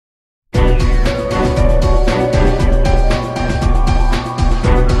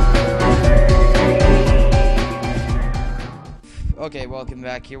Okay, welcome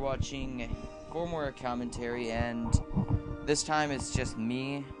back. You're watching FormalWareCommentary, and this time it's just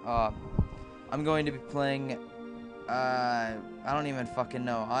me. I'm going to be playing, I don't even fucking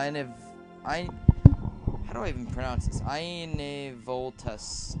know. How do I even pronounce this?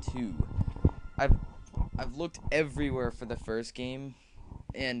 Ainevoltas 2. I've looked everywhere for the first game,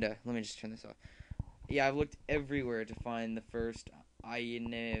 and, let me just turn this off. Yeah, I've looked everywhere to find the first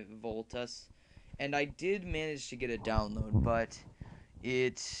Ainevoltas, and I did manage to get a download, but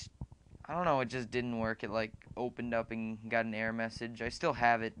I don't know, it just didn't work. It, like, opened up and got an error message. I still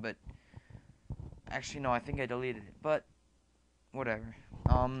have it, but, actually, no, I think I deleted it, but, whatever.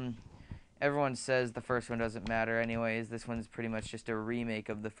 Everyone says the first one doesn't matter anyways. This one's pretty much just a remake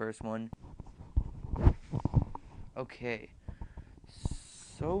of the first one. Okay,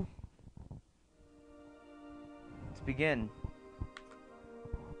 so, let's begin.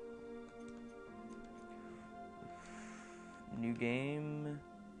 New game.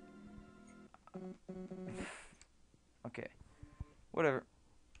 Okay, whatever.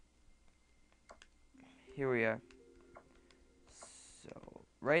 Here we are. So,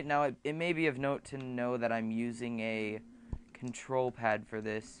 right now, it may be of note to know that I'm using a control pad for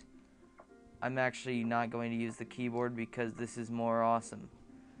this. I'm actually not going to use the keyboard because this is more awesome.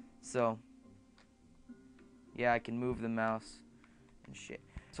 So, yeah, I can move the mouse and shit.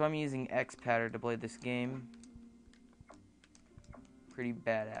 So I'm using X-Patter to play this game. Pretty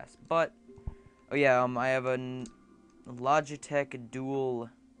badass. But, oh yeah, I have a Logitech dual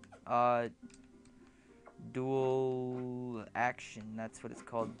action, that's what it's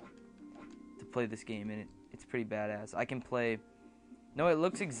called, to play this game, and it's pretty badass. I can play, no, it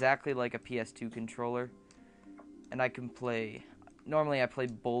looks exactly like a PS2 controller, and I can play, normally I play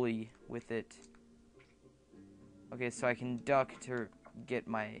bully with it. Okay, so I can duck to get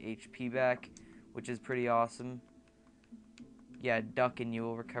my HP back, which is pretty awesome. Yeah, duck and you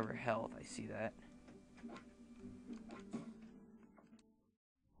will recover health, I see that.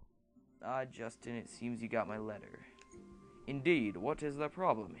 Ah, Justin, it seems you got my letter. Indeed, what is the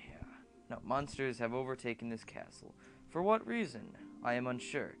problem here? Now, monsters have overtaken this castle. For what reason? I am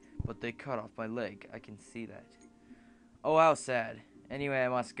unsure, but they cut off my leg. I can see that. Oh, how sad. Anyway, I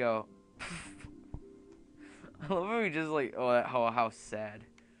must go. I love how we just like, oh, how sad.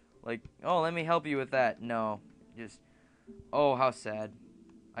 Like, oh, let me help you with that. No, just, oh, how sad.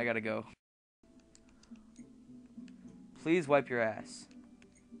 I gotta go. Please wipe your ass.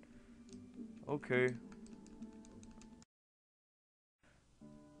 Okay.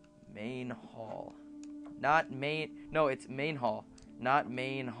 Main hall. Not main. No, it's main hall. Not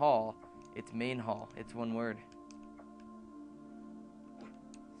main hall. It's main hall. It's one word.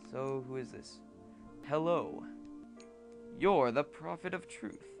 So, who is this? Hello. You're the prophet of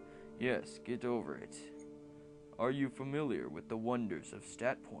truth. Yes, get over it. Are you familiar with the wonders of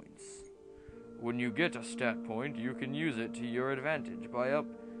stat points? When you get a stat point, you can use it to your advantage by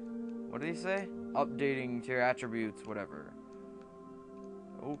what did he say? Updating to your attributes, whatever.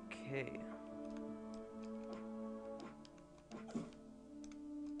 Okay.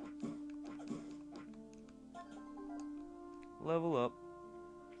 Level up.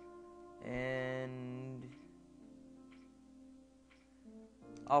 And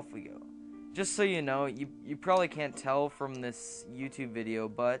off we go. Just so you know, you probably can't tell from this YouTube video,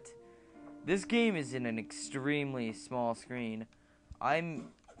 but this game is in an extremely small screen.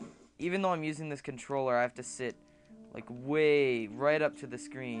 Even though I'm using this controller, I have to sit like way right up to the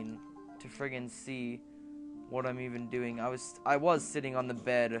screen to friggin' see what I'm even doing. I was sitting on the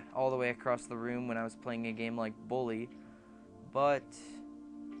bed all the way across the room when I was playing a game like Bully, but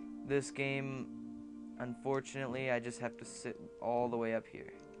this game, unfortunately, I just have to sit all the way up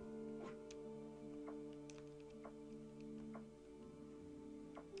here.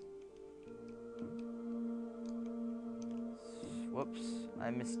 Whoops,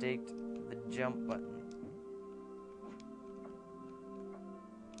 I mistaked the jump button.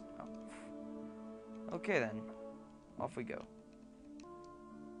 Oh. Okay then, off we go.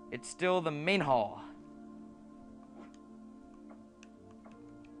 It's still the main hall.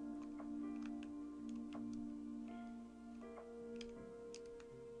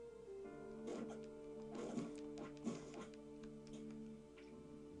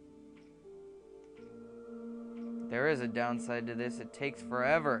 There is a downside to this. It takes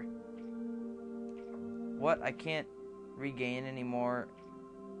forever. What? I can't regain anymore.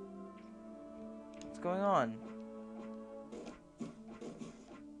 What's going on?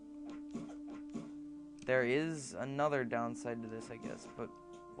 There is another downside to this, I guess, but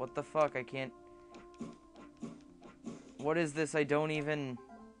what the fuck? I can't. What is this? I don't even.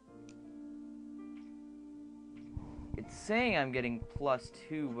 saying I'm getting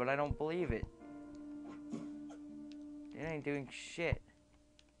 +2, but I don't believe it. It ain't doing shit.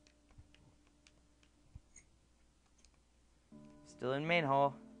 Still in main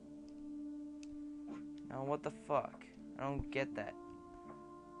hall. Now what the fuck? I don't get that.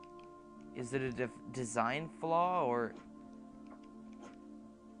 Is it a design flaw or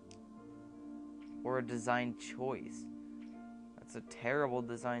a design choice? That's a terrible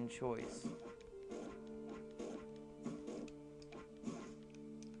design choice.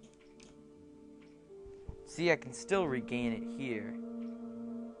 See, I can still regain it here.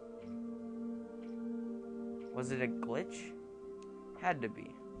 Was it a glitch? Had to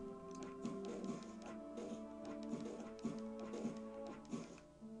be.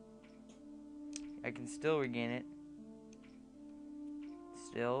 I can still regain it.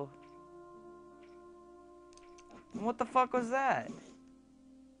 Still. What the fuck was that?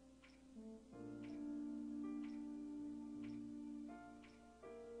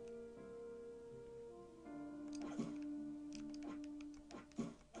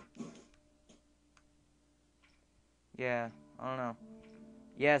 Yeah, I don't know.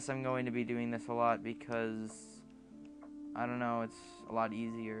 Yes, I'm going to be doing this a lot because, I don't know, it's a lot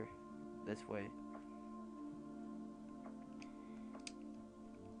easier this way.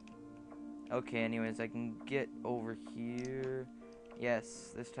 Okay, anyways, I can get over here.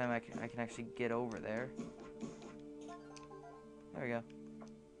 Yes, this time I can actually get over there. There we go.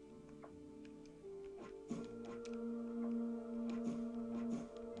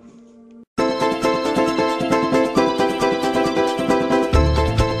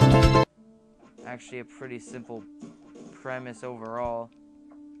 Actually, a pretty simple premise overall.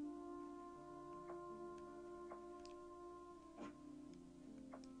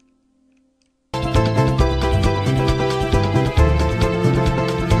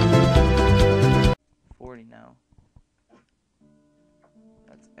 Now.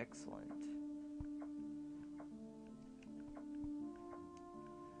 That's excellent.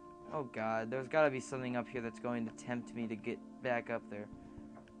 Oh god, there's gotta be something up here that's going to tempt me to get back up there.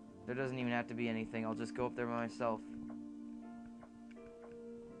 There doesn't even have to be anything, I'll just go up there by myself.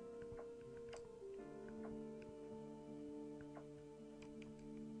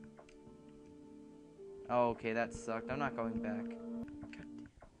 Oh, okay, that sucked. I'm not going back.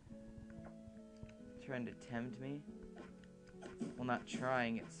 Trying to tempt me? Well, not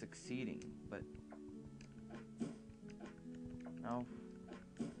trying, it's succeeding, but... No.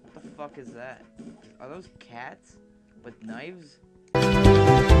 What the fuck is that? Are those cats? With knives?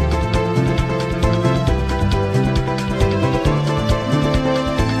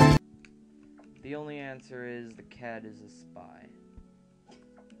 The only answer is the cat is a spy.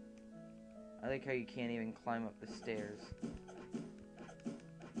 I like how you can't even climb up the stairs.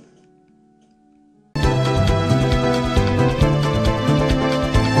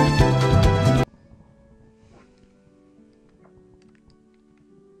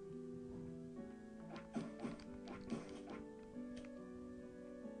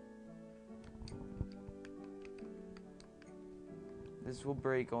 This will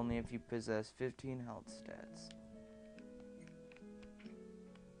break only if you possess 15 health stats.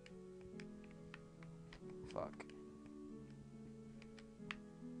 Fuck.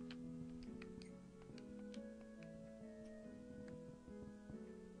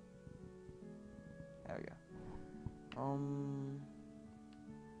 There we go.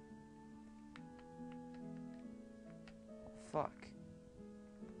 Fuck.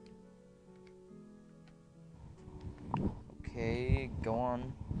 Okay, go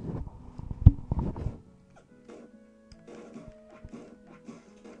on.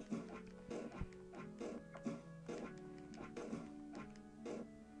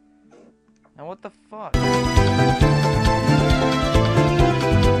 Now what the fuck?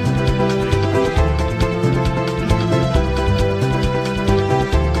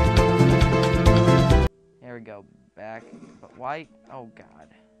 There we go. Back. But why? Oh god.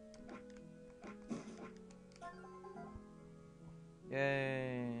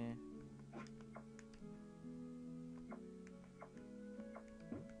 Yay.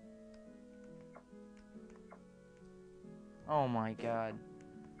 Oh my god.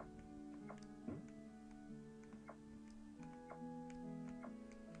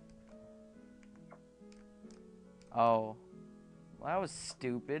 Oh. Well, that was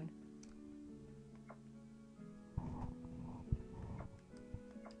stupid.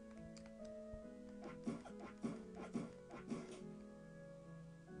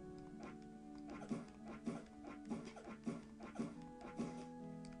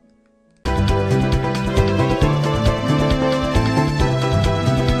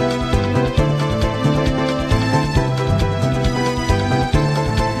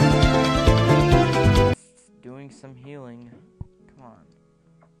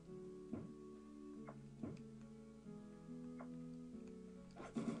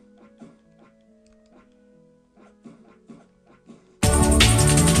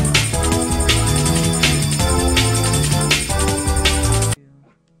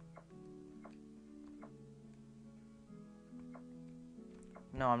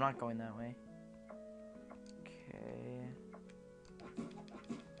 No, I'm not going that way. Okay.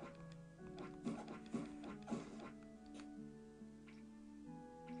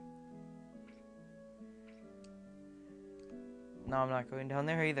 No, I'm not going down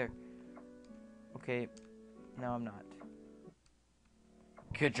there either. Okay. No, I'm not.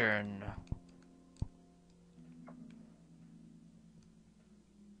 Kitchen.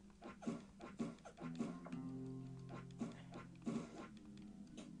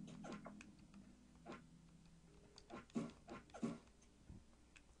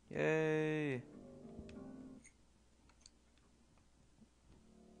 Yay.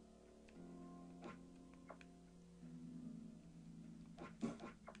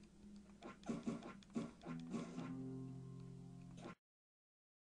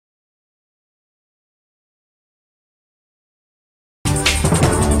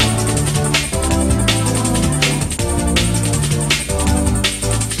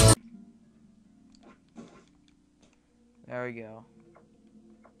 There we go.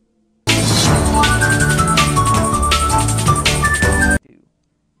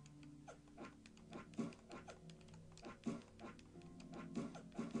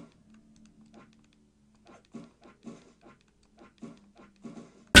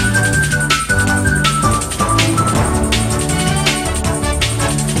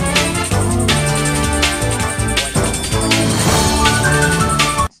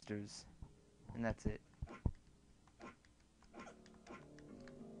 And that's it.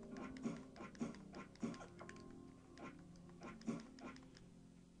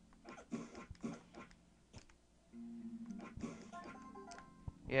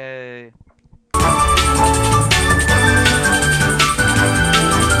 Yay.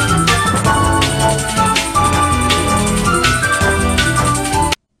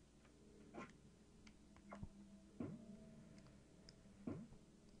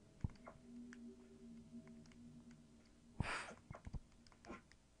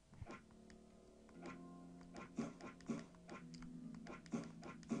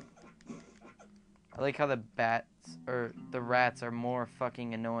 I like how the bats, or the rats, are more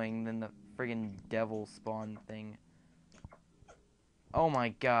fucking annoying than the friggin' devil spawn thing. Oh my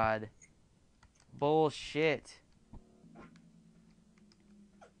god. Bullshit.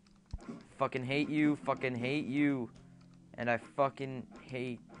 Fucking hate you, fucking hate you. And I fucking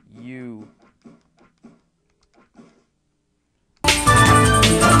hate you.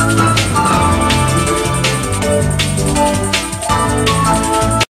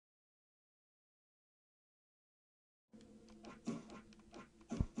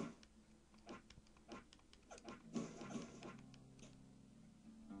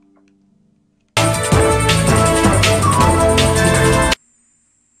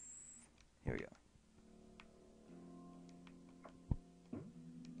 Here we go.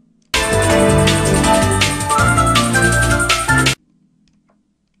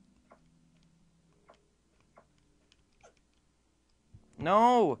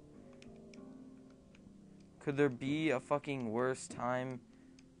 No! Could there be a fucking worse time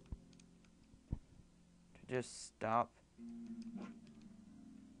to just stop?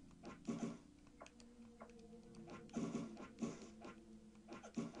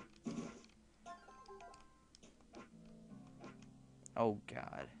 Oh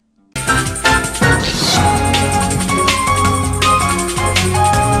god.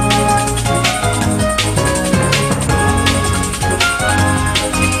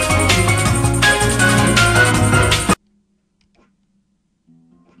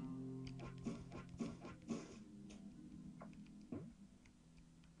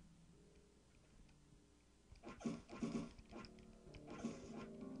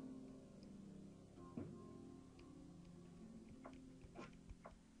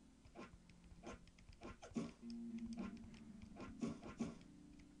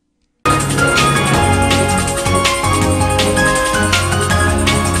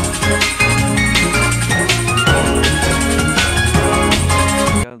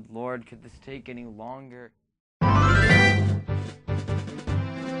 Good lord, could this take any longer?